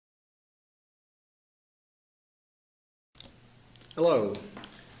Hello,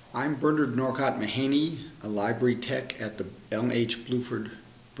 I'm Bernard Norcott-Mahany, a library tech at the L&H Bluford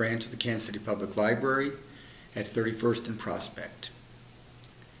branch of the Kansas City Public Library at 31st and Prospect.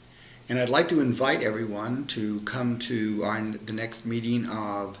 And I'd like to invite everyone to come to the next meeting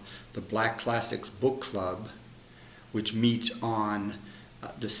of the Black Classics Book Club, which meets on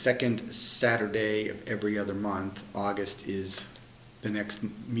the second Saturday of every other month. August is the next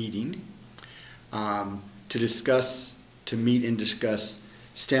meeting, to meet and discuss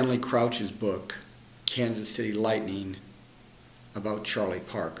Stanley Crouch's book, Kansas City Lightning, about Charlie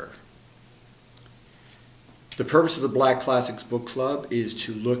Parker. The purpose of the Black Classics Book Club is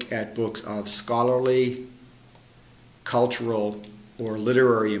to look at books of scholarly, cultural, or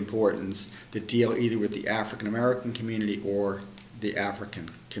literary importance that deal either with the African American community or the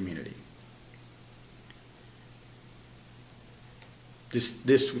African community.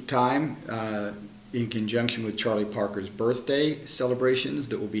 This time, in conjunction with Charlie Parker's birthday celebrations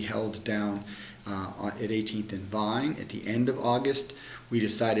that will be held down at 18th and Vine at the end of August, we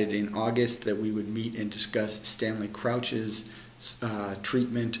decided in August that we would meet and discuss Stanley Crouch's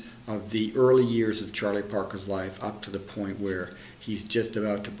treatment of the early years of Charlie Parker's life up to the point where he's just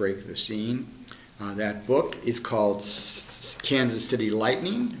about to break the scene. That book is called Kansas City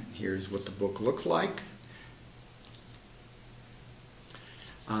Lightning. Here's what the book looks like.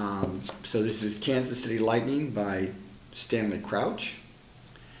 So this is Kansas City Lightning by Stanley Crouch.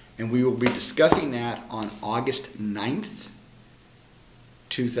 And we will be discussing that on August 9th,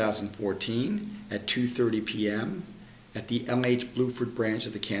 2014 at 2:30 p.m. at the L&H Bluford branch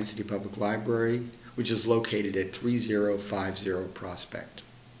of the Kansas City Public Library, which is located at 3050 Prospect.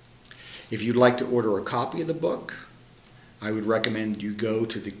 If you'd like to order a copy of the book, I would recommend you go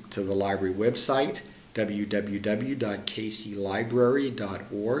to the library website,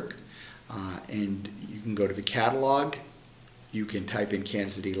 www.kclibrary.org, and you can go to the catalog. You can type in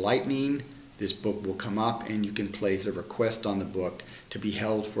Kansas City Lightning. This book will come up, and you can place a request on the book to be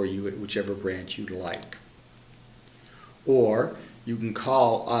held for you at whichever branch you'd like. Or you can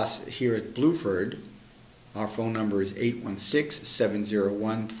call us here at Bluford. Our phone number is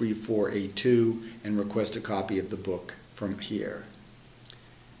 816-701-3482 and request a copy of the book from here.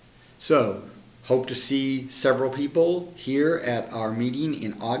 So, hope to see several people here at our meeting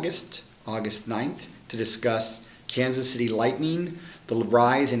in August 9th, to discuss Kansas City Lightning, The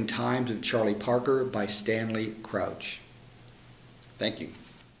Rise and Times of Charlie Parker by Stanley Crouch. Thank you.